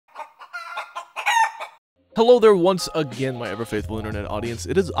Hello there once again, my ever-faithful internet audience.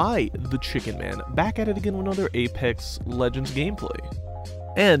 It is I, the Chicken Man, back at it again with another Apex Legends gameplay.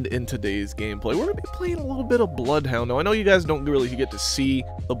 And in today's gameplay, we're going to be playing a little bit of Bloodhound. Now, I know you guys don't really get to see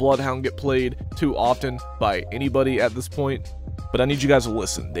the Bloodhound get played too often by anybody at this point, but I need you guys to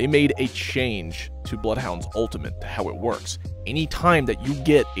listen. They made a change to Bloodhound's ultimate, to how it works. Anytime that you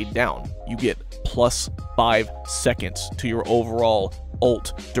get a down, you get plus 5 seconds to your overall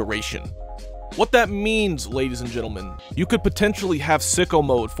ult duration. What that means, ladies and gentlemen, you could potentially have sicko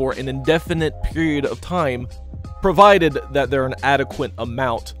mode for an indefinite period of time, provided that there are an adequate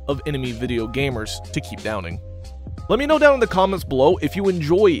amount of enemy video gamers to keep downing. Let me know down in the comments below if you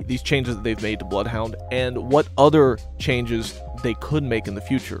enjoy these changes that they've made to Bloodhound and what other changes they could make in the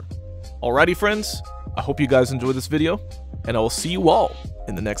future. Alrighty friends, I hope you guys enjoy this video, and I will see you all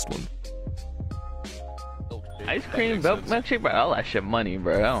in the next one. Ice cream, milkshake, bro. All that shit money,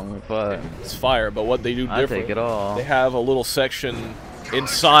 bro. I don't give a fuck. It's fire, but what they do different, I take it all. They have a little section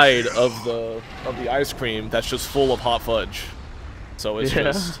inside of the ice cream that's just full of hot fudge. So it's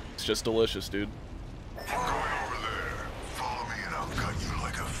just delicious, dude.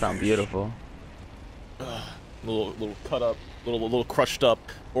 Sound beautiful. Little cut up, little crushed up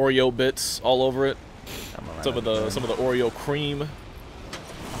Oreo bits all over it. Some of the Oreo cream.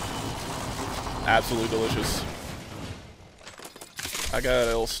 Absolutely delicious. I got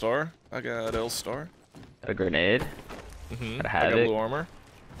L star. Got a grenade. I got blue armor.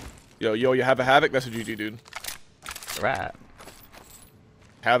 Yo, you have a Havoc? That's a GG, dude. Right.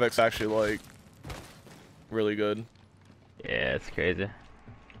 Havoc's actually, like, really good. Yeah, it's crazy. I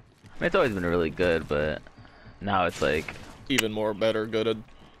mean, it's always been really good, but now it's like... even more better gooded.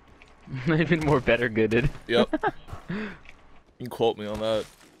 Even more better gooded. Yep. You can quote me on that.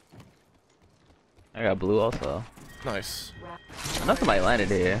 I got blue also. Nice. I know somebody landed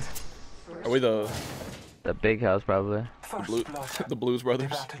here. Are we the big house, probably. The Blues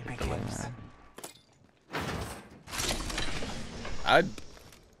Brothers? I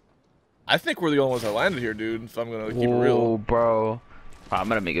think we're the only ones that landed here, dude, if I'm gonna keep it real. Oh, bro. I'm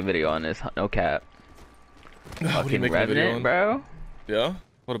gonna make a video on this, no cap. Fucking Revenant, bro. Yeah?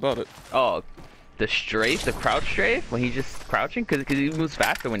 What about it? Oh, the strafe, the crouch strafe, when he's just crouching, cause he moves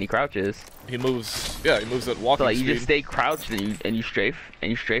faster when he crouches. He moves, yeah, he moves at walking so, like, speed. You just stay crouched and you strafe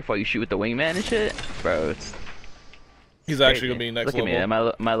while you shoot with the wingman and shit, bro. He's actually gonna be next level. Look at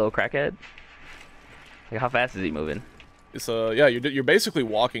me, my little crackhead. Like, how fast is he moving? It's yeah, you're basically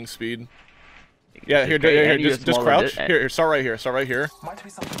walking speed. Yeah, here, just crouch. Here, start right here. Might be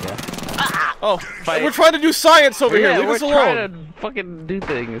something. Yeah. Oh, we're trying to do science over here. Leave us alone. We're trying to fucking do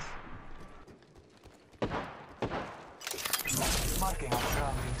things. Marking our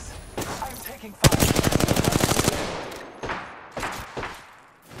surroundings. I'm taking fire.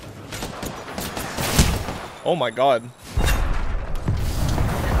 Oh my god.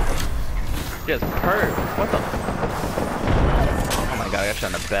 Just perp. What the? Oh my god, I got shot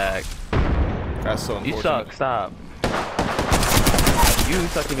in the back. That's so unfortunate. You suck, stop. You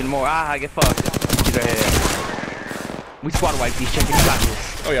suck even more. Ah, I get fucked. Get right here. We squad wipe these chickens. You got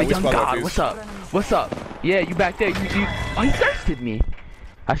this. Oh yeah, we squad wipe these. What's up? What's up? Yeah, you back there. You oh, he thirsted me.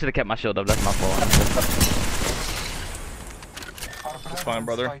 I should have kept my shield up. That's my fault. It's fine,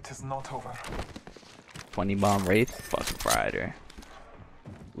 brother. 20 bomb wraith. Fucking Friday.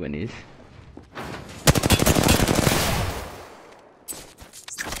 Winnies.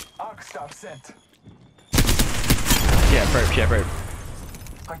 Sent. Yeah, perp.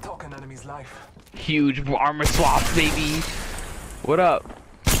 I talk an enemy's life. Huge armor swaps, baby. What up?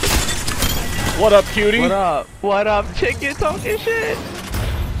 What up, cutie? What up, chicken talking shit?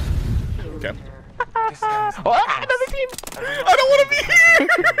 Okay. Oh, another team! I don't want to be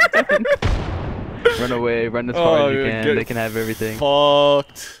here! Run away, run as far as you can. They can have everything.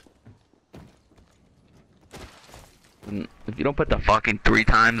 Fucked. If you don't put the fucking 3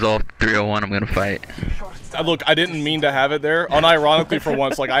 times off 301, I'm gonna fight. Look, I didn't mean to have it there. Unironically, for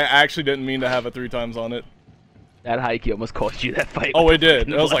once, like, I actually didn't mean to have it 3 times on it. That hike almost cost you that fight. Oh, it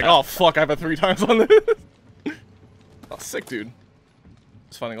did. I was like, oh fuck, I have it 3 times on this. Oh, sick, dude.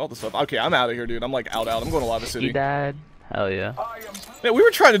 Just finding all this stuff. Okay, I'm out of here, dude. I'm like out. I'm going to Lava City. He died. Hell yeah. Yeah, we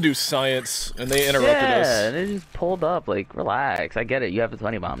were trying to do science, and they interrupted us. Yeah, they just pulled up. Like, relax. I get it. You have the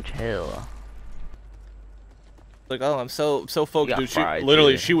 20 bomb. Chill. Like, oh, I'm so focused,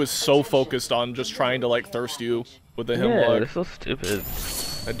 dude. She was so focused on just trying to, like, thirst you with the hemlock. Yeah, they're so stupid.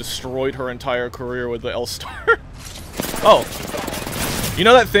 I destroyed her entire career with the L-Star. Oh. You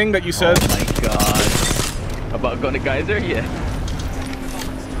know that thing that you said? Oh my god. About going to Geyser? Yeah.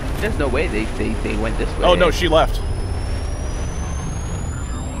 There's no way they went this way. Oh no, she left.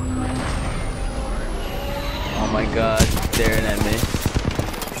 my god, staring at me.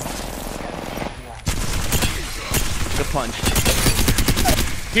 Good punch.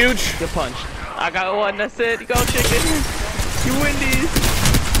 Huge. Good punch. I got one, that's it. Go, chicken. You win these.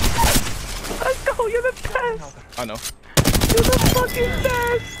 Let's go, you're the best. I know. You're the fucking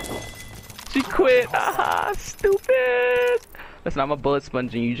best. She quit. Aha, stupid. Listen, I'm a bullet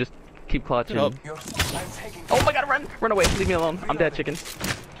sponge and you just keep clutching. Up. Oh my god, run. Run away. Leave me alone. I'm dead, chicken.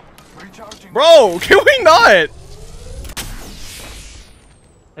 Bro, can we not?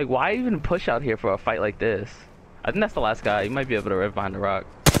 Like, why even push out here for a fight like this? I think that's the last guy. You might be able to rev behind the rock.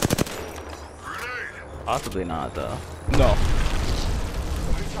 Possibly not, though. No.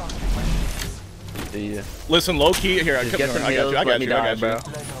 See ya. Listen, low key. Here, I Just got get some you. heals, I let got me you. I die, got bro.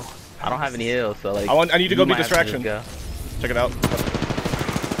 you. I don't have any heals, so like. I need to go you be might have to distraction. just go. Check it out.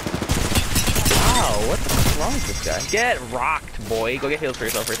 Wow, what's wrong with this guy? Get rocked, boy. Go get heals for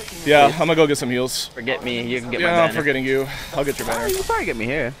yourself first. Yeah, Please. I'm gonna go get some heals. Forget me. You can get my Yeah, banner. I'm forgetting you. I'll get your Oh, banner. you can probably get me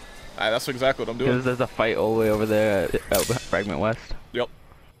here. That's exactly what I'm doing. Because there's a fight all the way over there at Fragment West. Yep.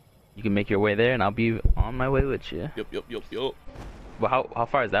 You can make your way there, and I'll be on my way with you. Yep. Well, how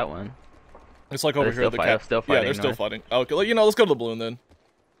far is that one? It's like over here. The cap. Still Yeah, fighting. they're still fighting. Okay, you know, let's go to the balloon then.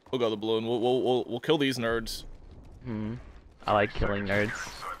 We'll go to the balloon. We'll kill these nerds. I like killing nerds.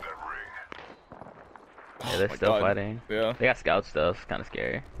 Yeah, they're my still God. fighting. Yeah. They got scout stuff. It's kind of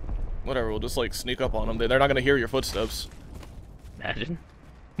scary. Whatever. We'll just like sneak up on them. They're not gonna hear your footsteps. Imagine.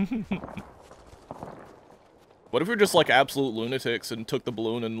 What if we're just like absolute lunatics and took the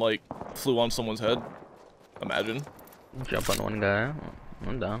balloon and like flew on someone's head? Imagine. Jump on one guy.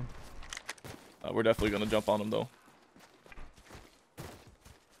 I'm down. We're definitely gonna jump on him though.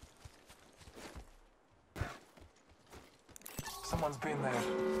 Someone's been there.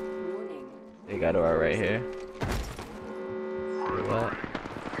 They got her right here. What?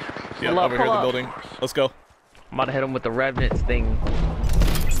 Yeah, Pull up, over here in pull the up. building. Let's go. I'm about to hit him with the Revenants thing.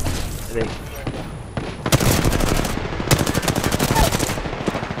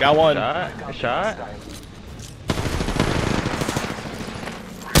 Got one. A shot?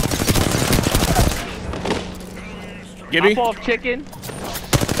 Gibby. Hop off, chicken.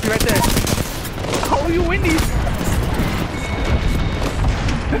 He's right there. Oh, you win these.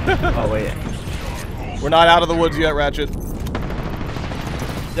 Oh, wait. We're not out of the woods yet, Ratchet.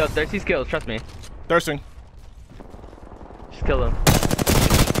 Yo, 30 skills, trust me. Thirsting. Just kill him.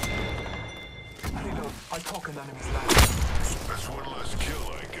 Reload. I talk an enemy's land. That's one less kill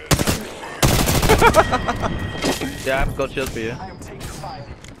I get. Yeah, I have gold shields for you. I am taking fire.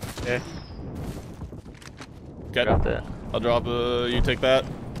 Okay, Okay. drop that. I'll drop. You take that.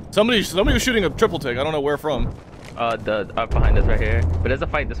 Somebody was shooting a triple take. I don't know where from. Behind us right here. But there's a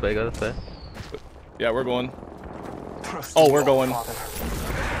fight this way. Go this way. Yeah, we're going. Trust Oh, in we're God, going. Father.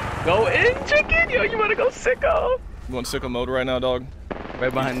 Go in, chicken. Yo, you wanna go sicko? I'm going sicko mode right now, dog.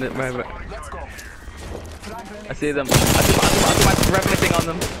 Right behind it. Right. Let's go. Flag grenade. I see them. I see my revenant thing on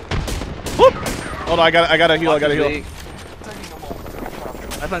them. Whoop! Hold on, I gotta heal. I gotta heal. Taking a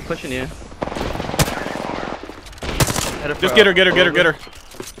moment. That one's pushing you. Just get her.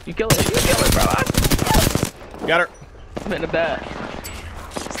 You kill it, bro. Got her. I'm in the back.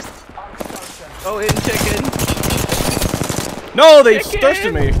 Go in, chicken. No, they Chicken!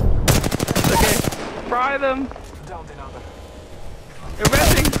 thirsted me. Okay, fry them. Down another. They're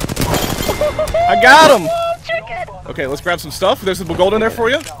resting. I got him. Chicken. Okay, let's grab some stuff. There's some gold in there for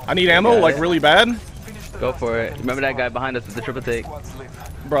you. I need ammo, Got like it. really bad. Finish the Go for it. Remember that guy behind us with the triple take? squads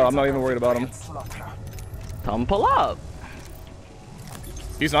live. Bro, I'm not even worried about him. Slaughter. Tell him pull up.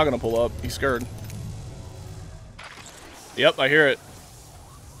 He's not gonna pull up. He's scared. Yep, I hear it.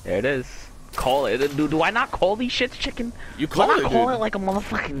 There it is. Call it. Do I not call these shits chicken? You Do I call not it, call dude. it like a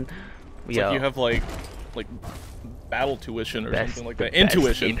motherfucking... It's Yo. like you have like battle tuition or Best- something like the that. best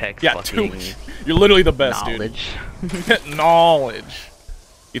Intuition. Apex Yeah, fucking tuition. You're literally the best, knowledge. dude. Knowledge.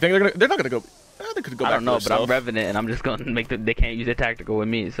 You think they're not gonna go? They could go I back don't know, to but their I'm stuff. revving it, and I'm just gonna make them. They can't use their tactical with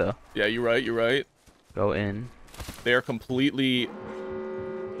me, so Yeah, you're right. go in. They are completely.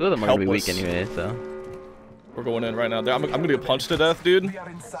 Two of them are gonna be weak Helpless. anyway, so. We're going in right now. I'm gonna get punched to death, dude. We are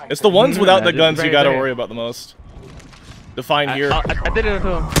inside. It's the ones without the just guns you right gotta there. worry about the most. Define here. I did it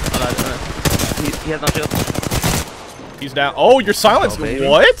to him. Oh, no, he has no shield. He's down. Oh, you're silenced. Oh, baby.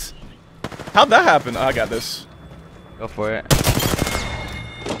 What? How'd that happen? I got this. Go for it.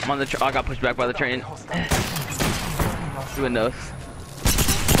 I'm on the. I got pushed back by the train. Doing those.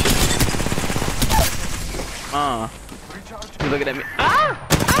 He's looking at me. Ah!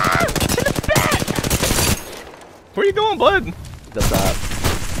 Ah! In the back! Where you going, bud? The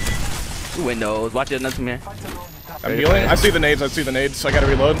top. Windows. Watch it. Nothing here. I'm healing. I see the nades. I gotta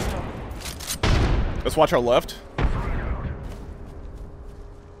reload. Let's watch our left.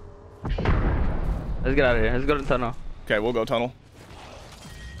 Let's get out of here. Let's go to the tunnel. Okay, we'll go tunnel.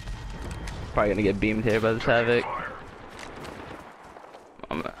 Probably gonna get beamed here by this havoc.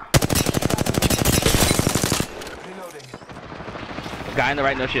 Reloading. Guy in the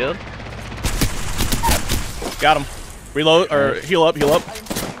right, no shield. Got him. Reload or heal up, heal up.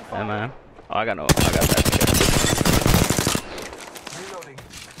 Yeah, man. Oh, I got that. Reloading.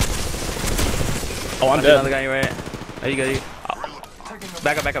 Oh, I'm Another dead. guy right. Oh, you got you. Oh.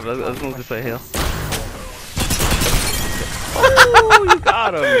 Back up. Let's move this way, heal. Oh, you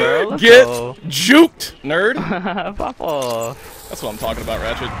got him, bro. Let's Get go. juked, nerd. Pop off. That's what I'm talking about,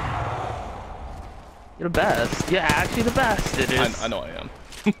 Ratchet. You're the best. You're actually the best. It is. I know I am.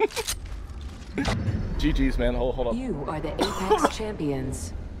 GG's, man. Hold up. You are the Apex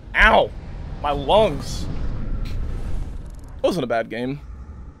champions. Ow! My lungs. That wasn't a bad game.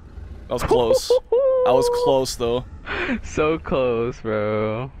 That was close. I was close, though. So close,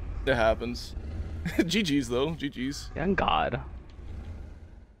 bro. It happens. GG's, though. GG's. Young God.